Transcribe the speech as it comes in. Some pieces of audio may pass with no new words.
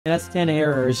That's 10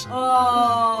 errors.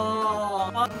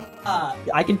 Oh,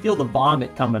 I can feel the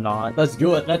vomit coming on. That's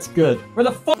good. That's good. Where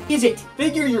the fuck is it?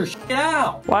 Figure your shit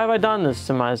out. Why have I done this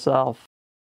to myself?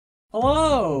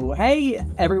 Hello. Hey,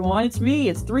 everyone. It's me.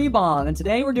 It's 3Bomb. And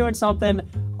today we're doing something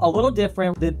a little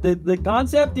different. The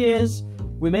concept is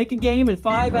we make a game in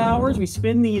 5 hours. We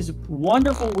spin these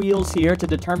wonderful wheels here to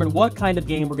determine what kind of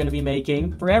game we're going to be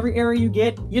making. For every error you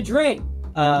get, you drink.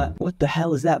 What the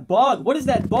hell is that bug? What is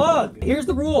that bug? Here's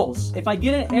the rules. If I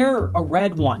get an error, a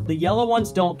red one, the yellow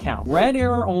ones don't count. Red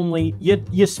error only, you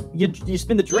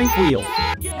spin the drink wheel.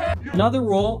 Another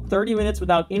rule, 30 minutes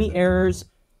without any errors,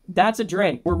 that's a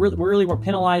drink. We're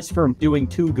penalized for doing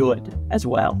too good as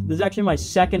well. This is actually my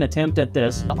second attempt at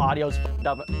this. The audio's f***ed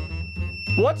up.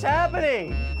 What's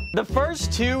happening? The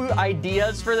first 2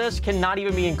 ideas for this cannot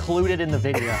even be included in the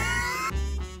video.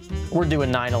 We're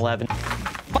doing 9/11.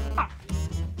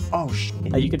 Oh,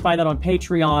 shit. You can find that on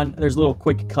Patreon. There's a little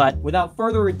quick cut. Without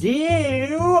further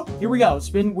ado, here we go.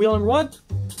 Spin wheel number 1.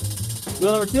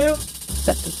 Wheel number 2.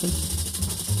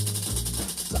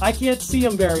 I can't see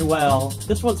them very well.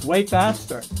 This one's way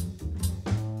faster.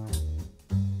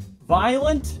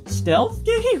 Violent stealth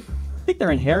game? I think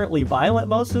they're inherently violent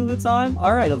most of the time.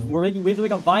 All right, we have to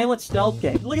make a violent stealth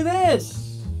game. Look at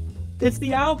this. It's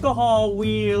the alcohol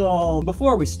wheel.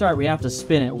 Before we start, we have to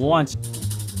spin it once.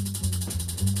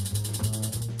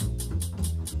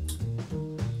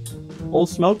 Old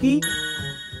Smoky?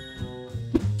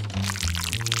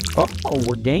 Oh,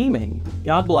 we're gaming.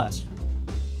 God bless.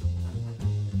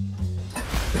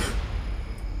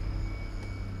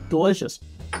 Delicious.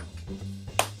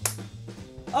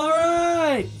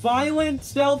 Alright! Violent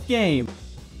stealth game.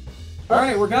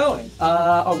 Alright, we're going.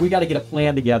 Oh, we gotta get a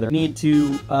plan together. We need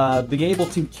to be able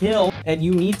to kill, and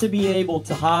you need to be able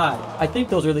to hide. I think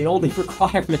those are the only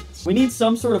requirements. We need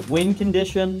some sort of win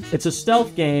condition. It's a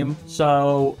stealth game,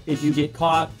 so if you get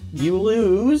caught, you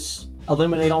lose.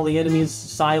 Eliminate all the enemies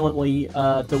silently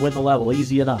to win the level.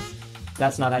 Easy enough.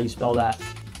 That's not how you spell that.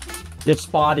 If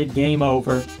spotted, game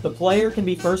over. The player can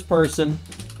be first person.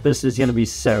 This is gonna be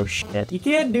so shit. You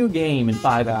can't do game in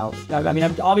 5 hours. I mean,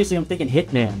 obviously I'm thinking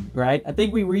Hitman, right? I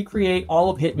think we recreate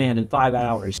all of Hitman in 5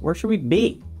 hours. Where should we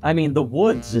be? I mean, the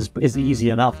woods is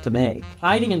easy enough to make.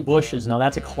 Hiding in bushes, no,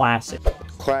 that's a classic.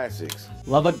 Classics.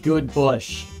 Love a good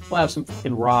bush. We'll have some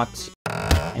fucking rocks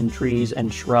and trees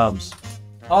and shrubs.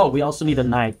 Oh, we also need a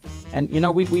knife. And, you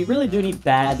know, we really do need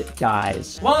bad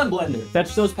guys. Come on, Blender.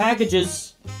 Fetch those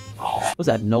packages. What was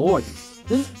that noise?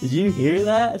 Did you hear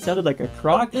that? It sounded like a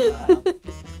croc.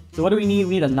 So what do we need?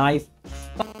 We need a knife.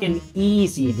 Fucking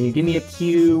easy, dude. Give me a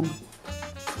cube.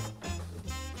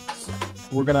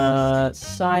 We're gonna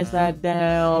size that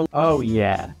down. Oh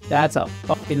yeah, that's a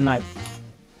fucking knife.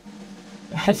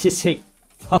 That's just a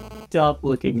fucked up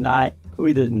looking knife.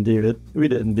 We didn't do it. We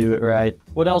didn't do it right.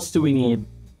 What else do we need?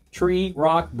 Tree,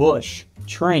 rock, bush,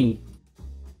 tree.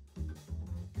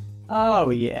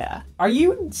 Oh yeah. Are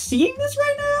you seeing this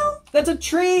right now? That's a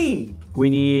tree! We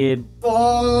need...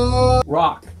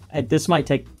 rock. This might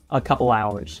take a couple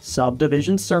hours.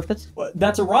 Subdivision surface?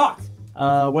 That's a rock!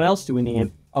 What else do we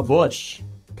need? A bush.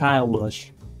 Kyle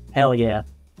bush. Hell yeah.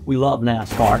 We love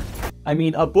NASCAR. I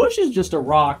mean, a bush is just a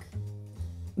rock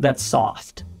that's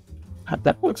soft.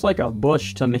 That looks like a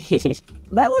bush to me.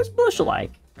 That looks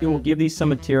bush-like. We'll give these some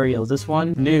materials. This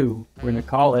one, new. We're gonna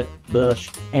call it bush.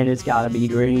 And it's gotta be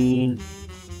green.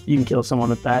 You can kill someone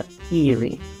with that.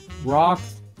 Eerie. Rock,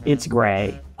 it's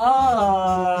gray.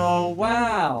 Oh,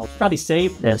 wow. Probably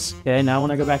save this. Okay, now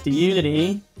when I go back to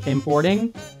Unity,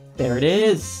 importing, there it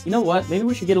is. You know what? Maybe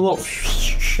we should get a little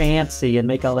fancy and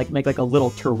make like a little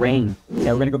terrain.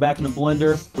 Yeah, we're gonna go back in the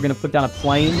Blender. We're gonna put down a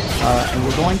plane, and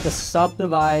we're going to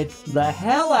subdivide the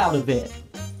hell out of it.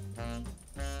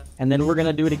 And then we're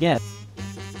gonna do it again.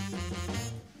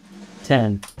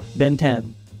 10, then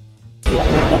 10.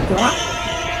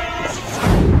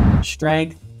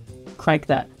 Strength. Crank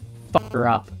that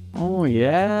fucker up. Oh,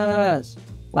 yes.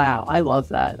 Wow, I love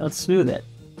that. Let's smooth it.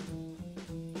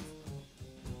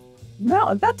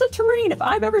 No, that's a terrain. If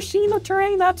I've ever seen a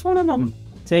terrain, that's one of them.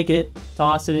 Take it,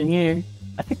 toss it in here.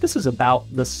 I think this is about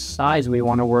the size we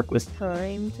want to work with.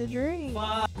 Time to drink.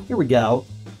 Here we go.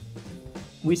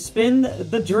 We spin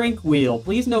the drink wheel.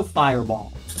 Please no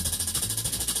fireball.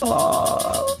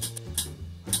 Oh.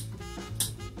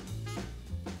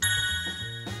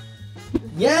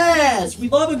 Yes! We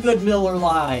love a good Miller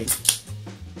Lite!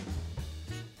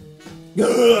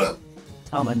 Oh,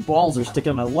 my balls are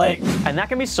sticking in my leg. And that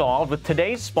can be solved with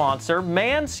today's sponsor,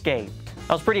 Manscaped.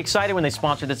 I was pretty excited when they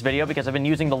sponsored this video because I've been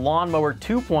using the Lawnmower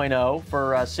 2.0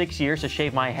 for 6 years to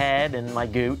shave my head and my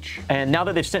gooch. And now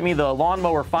that they've sent me the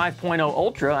Lawnmower 5.0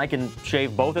 Ultra, I can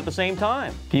shave both at the same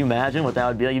time. Can you imagine what that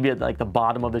would be like? You'd be at like the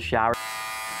bottom of the shower.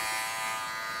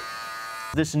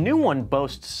 This new one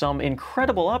boasts some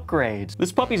incredible upgrades.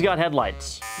 This puppy's got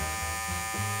headlights.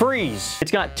 Freeze.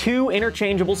 It's got 2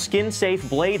 interchangeable skin-safe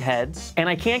blade heads, and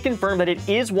I can confirm that it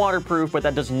is waterproof, but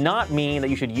that does not mean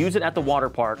that you should use it at the water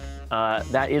park.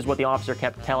 That is what the officer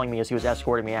kept telling me as he was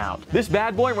escorting me out. This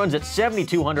bad boy runs at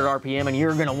 7,200 RPM, and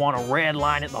you're gonna want to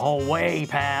redline it the whole way,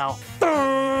 pal.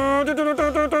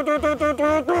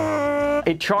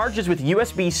 It charges with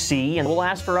USB-C and will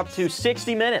last for up to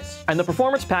 60 minutes. And the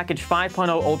Performance Package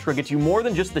 5.0 Ultra gets you more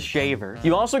than just the shaver.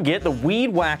 You also get the Weed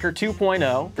Whacker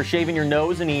 2.0 for shaving your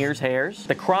nose and ears hairs,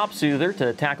 the Crop Soother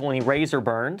to tackle any razor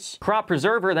burns, Crop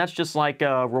Preserver, that's just like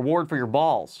a reward for your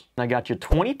balls. I got you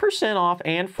 20% off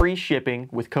and free shipping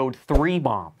with code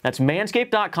 3BOMB. That's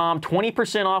manscaped.com,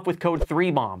 20% off with code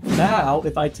 3BOMB. Now,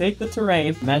 if I take the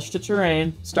terrain, mesh to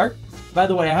terrain, start. By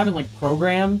the way, I haven't like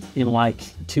programmed in like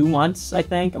 2 months, I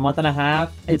think, a month and a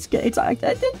half. I think we're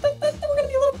gonna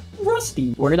be a little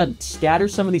rusty. We're gonna scatter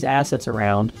some of these assets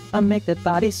around. I'll make the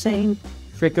body sing.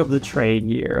 Trick of the trade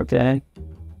here, okay?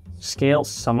 Scale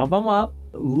some of them up.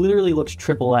 Literally looks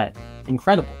AAA.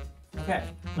 Incredible. Okay.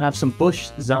 I have some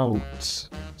bush zones.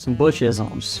 Some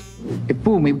bushisms. It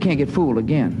fooled me, we can't get fooled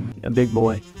again. A big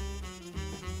boy.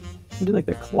 Do like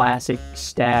the classic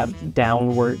stab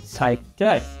downward type.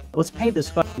 Okay. Let's paint this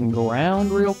fucking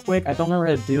ground real quick. I don't know how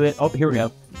to do it. Oh, here we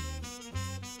go.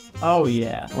 Oh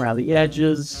yeah. Around the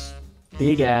edges.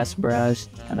 Big ass brush.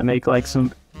 Kind of make like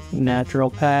some natural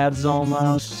paths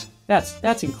almost.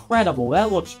 That's incredible.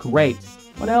 That looks great.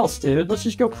 What else, dude? Let's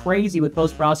just go crazy with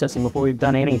post-processing before we've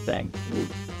done anything.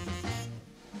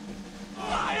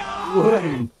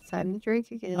 Time to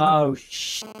drink again. Oh,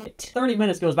 shit. 30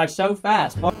 minutes goes by so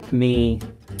fast. Fuck me.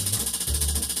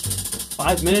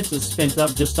 5 minutes is spent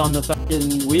up just on the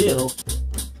fucking wheel.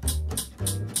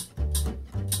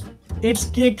 It's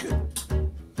kick.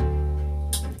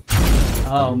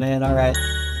 Oh, man, alright.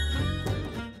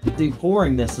 Dude,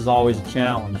 pouring this is always a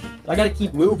challenge. I gotta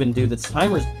keep moving, dude. This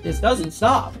timer, this doesn't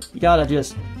stop. You gotta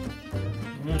just...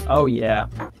 Oh, yeah.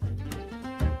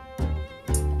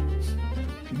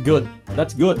 Good.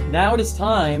 That's good. Now it is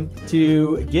time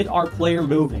to get our player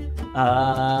moving.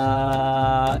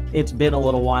 It's been a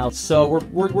little while, so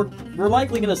we're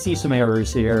likely gonna see some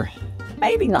errors here.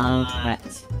 Maybe not.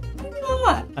 Maybe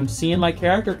not. I'm seeing my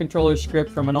character controller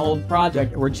script from an old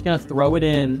project. We're just gonna throw it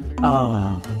in.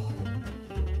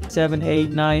 7,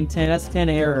 8, 9, 10. That's 10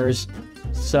 errors.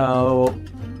 So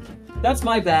that's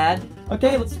my bad.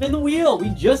 Okay, let's spin the wheel. We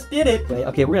just did it. Wait,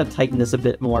 okay, we're gonna tighten this a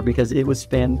bit more because it was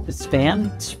span? Give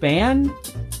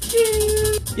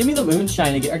me the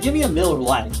moonshine again, or give me a Miller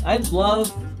Lite. I'd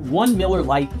love 1 Miller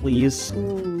Lite, please.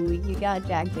 Ooh, you got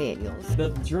Jack Daniels. The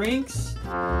drinks.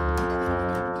 I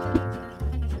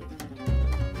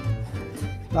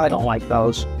don't like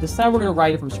those. This time we're gonna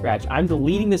write it from scratch. I'm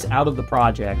deleting this out of the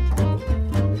project.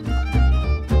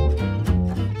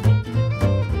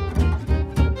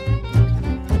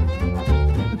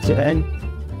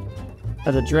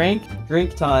 As a drink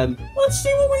time. Let's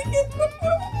see what we get. What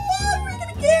are we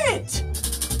gonna get?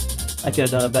 I could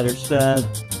have done a better spin.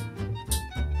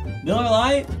 Miller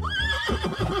Lite?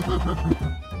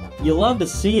 You love to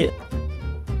see it.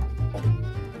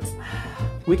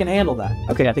 We can handle that.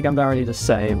 Okay, I think I'm about ready to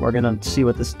save. We're gonna see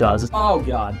what this does. Oh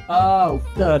god. Oh,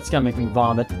 it's gonna make me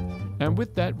vomit. And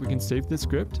with that, we can save the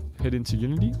script, head into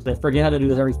Unity. They forget how to do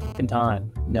this every fucking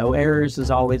time. No errors is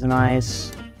always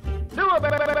nice.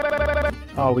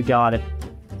 Oh, we got it.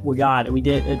 We got it. We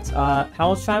did. It's, how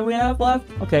much time we have left?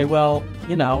 Okay, well,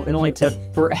 you know, it only took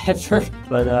forever,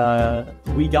 but,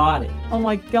 we got it. Oh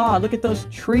my god, look at those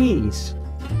trees.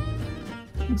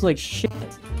 Looks like shit.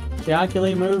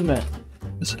 Calculate movement.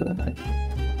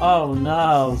 Oh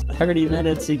no, 30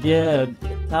 minutes again.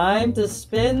 Time to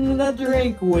spin the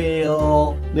drink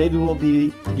wheel. Maybe we'll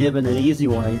be given an easy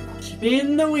one.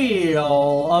 Spin the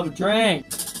wheel of drink.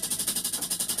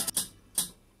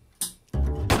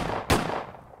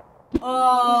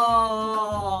 Oh,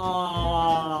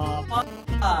 fuck.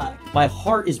 My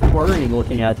heart is burning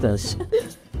looking at this.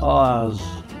 Oh,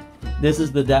 this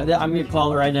is the I'm gonna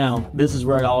call it right now. This is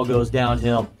where it all goes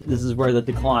downhill. This is where the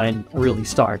decline really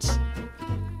starts.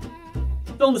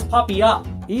 Fill this puppy up.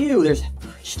 Ew, there's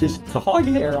just dog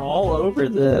hair all over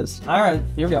this. All right,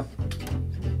 here we go.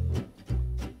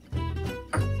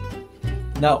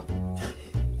 No.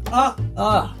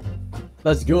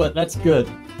 That's good. That's good.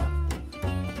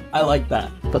 I like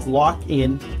that. Let's lock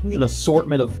in an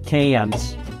assortment of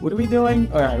cans. What are we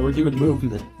doing? All right, we're doing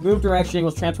movement. Move direction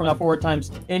equals transform dot forward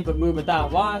times input movement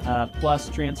dot y plus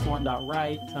transform dot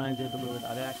right times input movement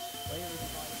dot x.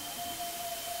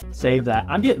 Save that.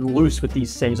 I'm getting loose with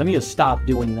these saves. I need to stop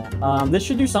doing that. This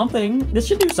should do something. This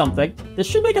should do something. This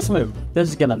should make us move. This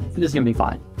is gonna be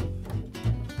fine.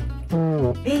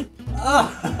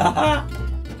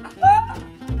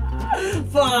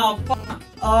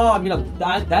 Oh, I'm gonna.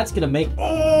 That's gonna make.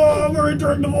 Oh, I'm gonna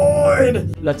return the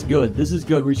void. That's good. This is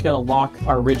good. We just gotta lock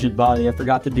our rigid body. I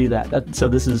forgot to do that. So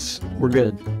this is. We're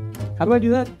good. How do I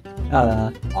do that?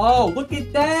 Oh, look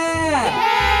at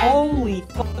that! Holy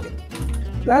fuck!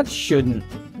 That shouldn't.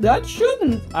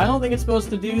 I don't think it's supposed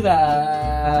to do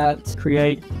that.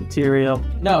 Create material.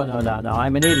 No.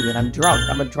 I'm an idiot. I'm drunk.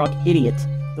 I'm a drunk idiot.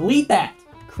 Delete that.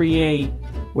 Create.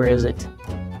 Where is it?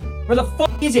 Where the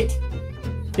fuck is it?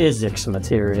 Physics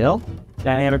material.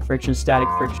 Dynamic friction, static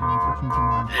friction.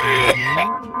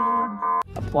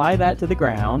 Apply that to the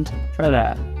ground. Try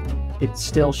that. It's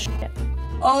still shit.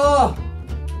 Oh!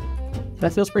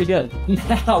 That feels pretty good.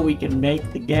 Now we can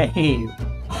make the game.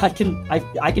 I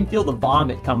can feel the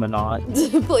vomit coming on.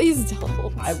 Please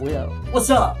don't. I will. What's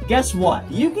up? Guess what?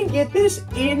 You can get this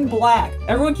in black.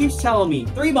 Everyone keeps telling me,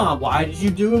 3-Bomb, why did you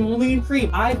do it only in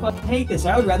cream? I fucking hate this.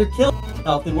 I would rather kill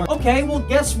myself than work. Okay, well,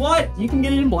 guess what? You can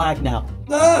get it in black now.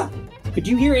 Could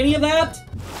you hear any of that?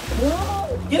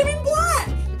 Get it in black!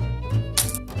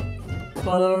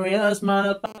 For the realest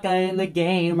motherfucker in the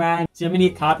game, right? See, I'm gonna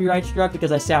get copyright struck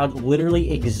because I sound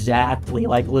literally exactly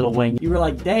like Lil Wayne. You were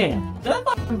like, damn,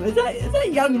 is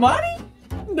that Young Money?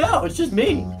 No, it's just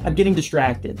me. I'm getting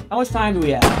distracted. How much time do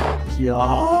we have?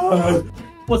 Yeah.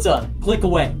 What's up? Click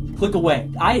away. Click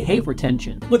away. I hate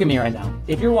retention. Look at me right now.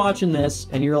 If you're watching this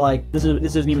and you're like, this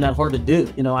isn't even that hard to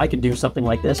do. You know, I can do something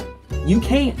like this. You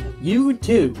can. You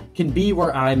too can be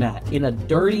where I'm at. In a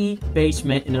dirty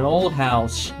basement in an old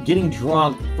house, getting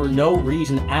drunk for no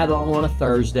reason at all on a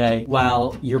Thursday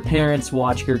while your parents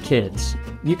watch your kids.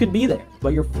 You could be there, but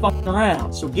you're fucking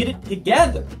around. So get it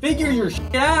together. Figure your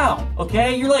shit out,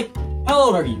 okay? You're like, how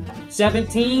old are you?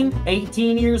 17?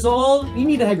 18 years old? You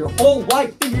need to have your whole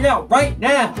life figured out right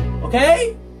now,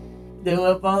 okay?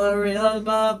 Do it for the real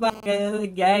motherfucker in the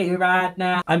game right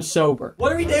now. I'm sober.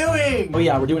 What are we doing? Oh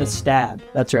yeah, we're doing a stab.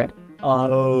 That's right.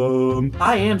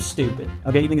 I am stupid.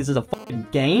 Okay, you think this is a fucking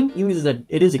game? You think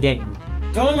it is a game.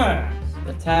 Come on!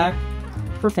 Attack.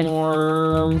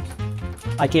 Perform.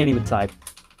 I can't even type.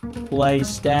 Play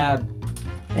stab.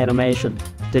 Animation.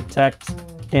 Detect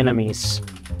enemies.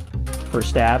 For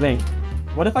stabbing.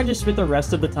 What if I just spent the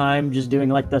rest of the time just doing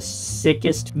like the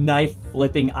sickest knife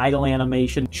flipping idle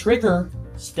animation? Trigger,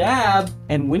 stab,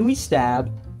 and when we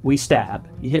stab, we stab.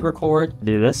 You hit record,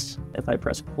 do this. If I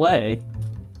press play.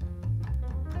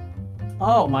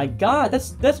 Oh my god,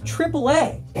 that's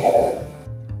AAA.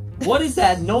 What is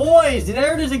that noise?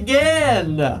 There it is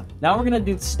again. Now we're gonna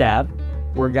do the stab.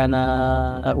 We're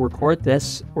gonna record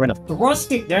this. We're gonna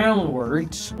thrust it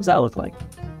downwards. What does that look like?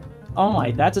 Oh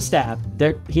my, that's a stab.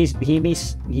 There, he's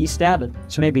stabbing.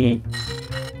 So maybe.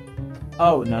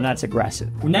 Oh no, that's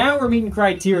aggressive. Now we're meeting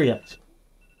criteria.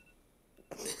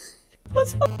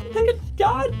 Let's fucking take a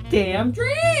goddamn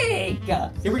drink.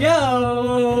 Here we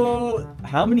go.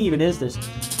 How many even is this?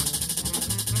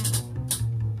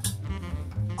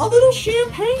 A little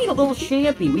champagne, a little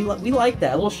champy. We like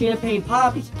that. A little champagne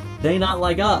poppies. They not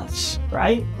like us,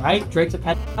 right? Right? Drake's a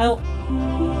pedophile.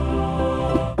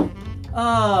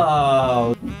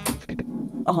 Oh,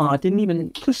 it didn't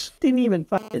even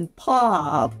fucking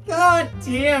pop. God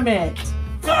damn it.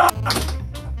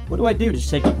 What do I do? Just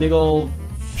take a big old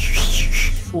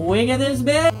swing of this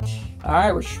bitch?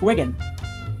 Alright, we're swigging.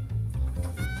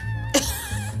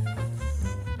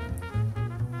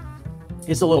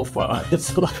 It's a little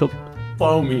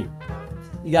foamy.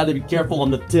 You gotta be careful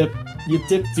on the tip. You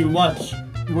tip too much.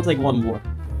 We'll take one more.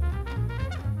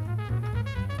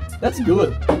 That's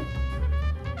good.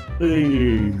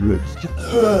 Do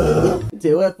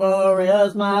it for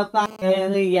real, motherfucker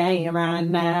in the game right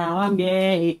now. I'm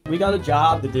gay. We got a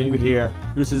job to do here.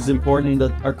 This is important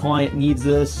that our client needs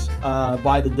this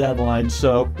by the deadline,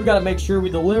 so we gotta make sure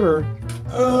we deliver.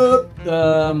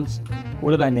 What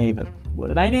did I name it? What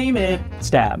did I name it?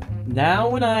 Stab. Now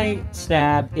when I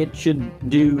stab, it should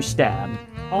do stab.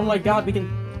 Oh my god, we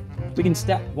can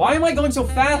stab. Why am I going so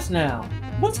fast now?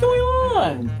 What's going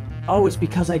on? Oh, it's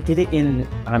because I did it in...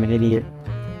 I'm an idiot.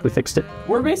 We fixed it.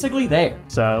 We're basically there.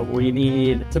 So we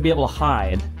need to be able to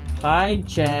hide. Hide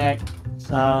check.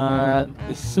 Might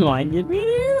get me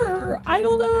there. I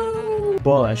don't know.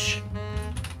 Bush.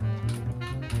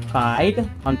 Hide.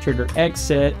 Untrigger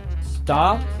exit.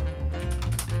 Stop.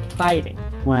 hiding.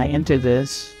 When I enter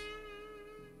this,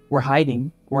 we're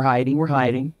hiding. We're hiding. We're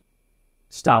hiding.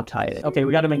 Stop hiding. Okay,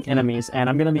 we gotta make enemies, and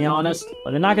I'm gonna be honest,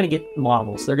 they're not gonna get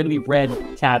models. They're gonna be red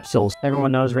capsules.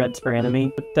 Everyone knows red's for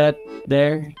enemy. Put that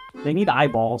there. They need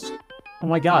eyeballs. Oh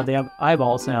my god, they have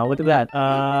eyeballs now. Look at that.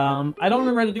 I don't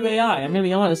remember how to do AI. I'm gonna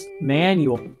be honest.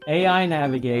 Manual. AI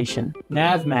navigation.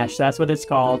 Nav mesh. That's what it's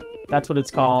called. That's what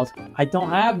it's called. I don't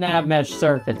have nav mesh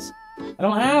surface. I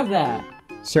don't have that.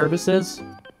 Services.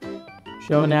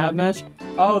 Show nav mesh.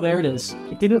 Oh, there it is.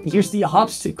 It didn't. Here's the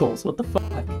obstacles. What the fuck?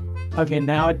 Okay,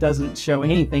 now it doesn't show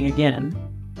anything again.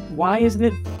 Why isn't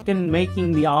it fucking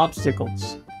making the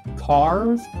obstacles?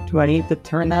 Cars? Do I need to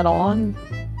turn that on?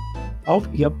 Oh,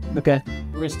 yep. Okay.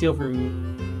 We're gonna steal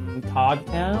from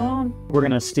Cogtown. We're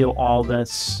gonna steal all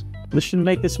this. This should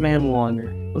make this man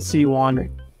wander. Let's see you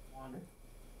wandering.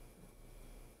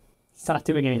 He's not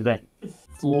doing anything.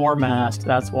 Floor mask,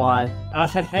 that's why.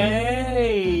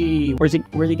 Hey! Where's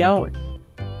he going?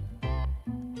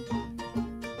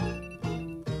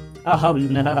 Oh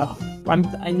no. I'm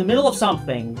in the middle of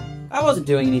something. I wasn't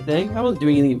doing anything. I wasn't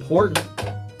doing anything important.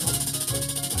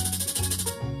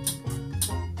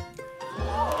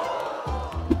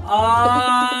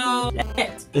 Oh,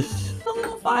 shit. A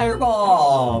little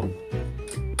fireball.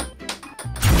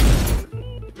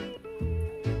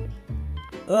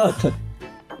 Ugh.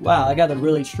 Wow, I got a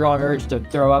really strong urge to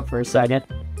throw up for a second.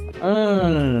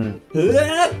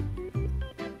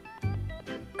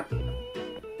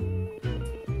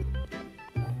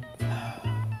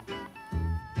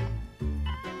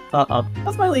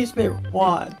 That's my least favorite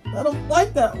one. I don't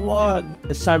like that one.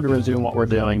 It's time to resume what we're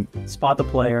doing. Spot the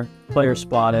player. Player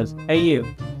spotted. Hey, you.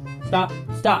 Stop.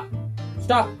 Stop.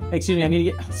 Stop. Excuse me, I need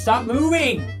to get... Stop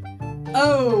moving!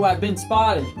 Oh, I've been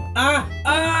spotted.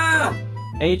 Ah!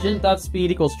 Agent, that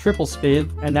speed equals triple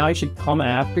speed, and now I should come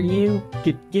after you?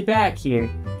 Get back here.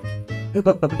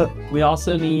 We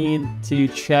also need to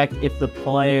check if the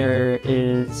player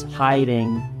is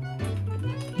hiding.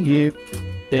 You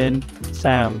did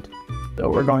sound. So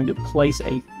we're going to place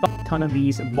a fuck ton of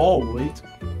these boys.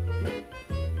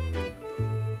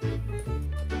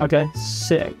 Okay,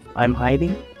 sick. I'm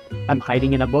hiding. I'm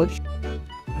hiding in a bush.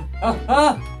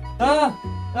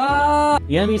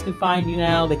 The enemies can find you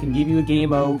now. They can give you a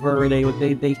game over. They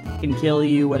can kill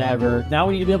you, whatever. Now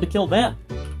we need to be able to kill them.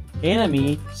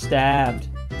 Enemy stabbed.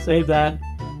 Save that.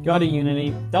 Go to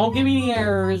Unity. Don't give me any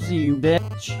errors, you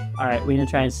bitch. Alright, we need to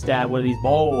try and stab one of these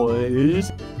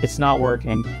boys. It's not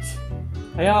working.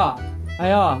 Hiya!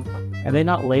 Hiya! Are they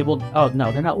not labeled? Oh,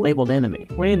 no, they're not labeled enemy.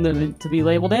 We need them to be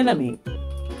labeled enemy.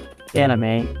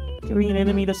 Enemy. Give me an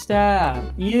enemy to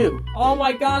stab. You. Oh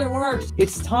my god, it works!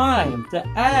 It's time to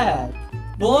add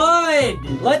blood!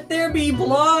 Let there be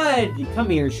blood! Come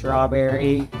here,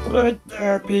 Strawberry. Let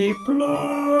there be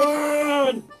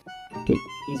blood! Okay,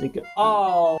 he's a good...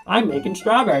 Oh, I'm making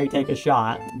Strawberry take a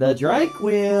shot. The Drake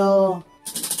wheel.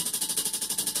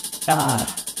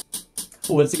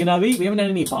 What's it gonna be? We haven't had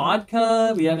any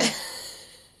vodka. We haven't...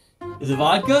 Is it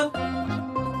vodka?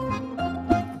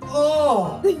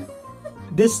 Oh!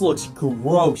 This looks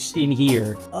gross in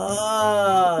here.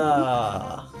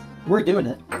 We're doing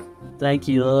it. Thank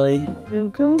you, Lily.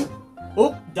 Welcome.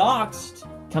 Oh, doxed.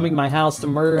 Coming to my house to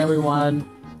murder everyone.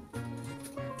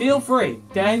 Feel free,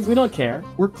 okay? We don't care.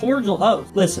 We're cordial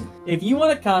hosts. Listen, if you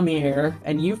want to come here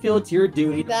and you feel it's your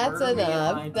duty to murder me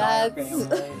and my entire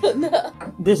family, enough.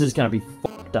 this is gonna be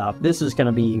fucked up. This is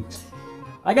gonna be...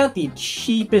 I got the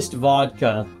cheapest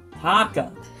vodka.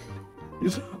 Haka.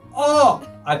 Oh!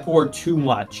 I poured too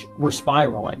much. We're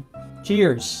spiraling.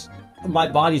 Cheers. My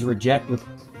body's rejected.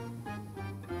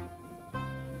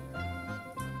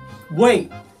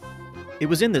 Wait! It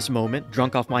was in this moment,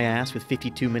 drunk off my ass with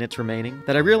 52 minutes remaining,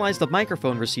 that I realized the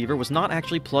microphone receiver was not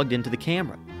actually plugged into the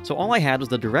camera. So all I had was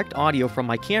the direct audio from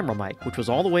my camera mic, which was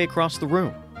all the way across the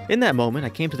room. In that moment, I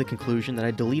came to the conclusion that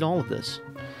I'd delete all of this.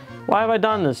 Why have I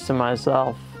done this to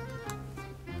myself?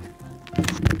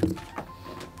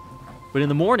 But in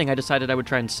the morning, I decided I would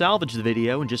try and salvage the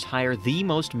video and just hire the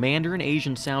most Mandarin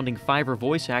Asian-sounding Fiverr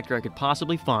voice actor I could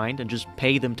possibly find and just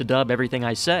pay them to dub everything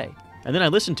I say. And then I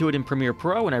listened to it in Premiere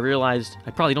Pro and I realized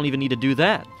I probably don't even need to do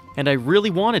that. And I really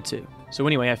wanted to. So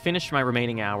anyway, I finished my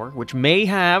remaining hour, which may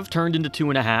have turned into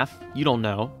 2.5. You don't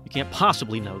know. You can't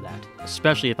possibly know that.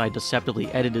 Especially if I deceptively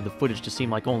edited the footage to seem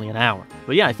like only an hour.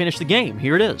 But yeah, I finished the game.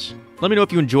 Here it is. Let me know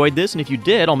if you enjoyed this, and if you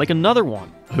did, I'll make another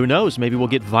one. Who knows, maybe we'll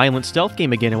get Violent Stealth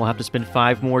Game again and we'll have to spend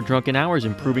 5 more drunken hours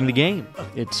improving the game.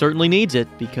 It certainly needs it,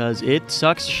 because it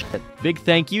sucks shit. Big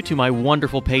thank you to my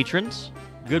wonderful patrons.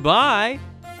 Goodbye!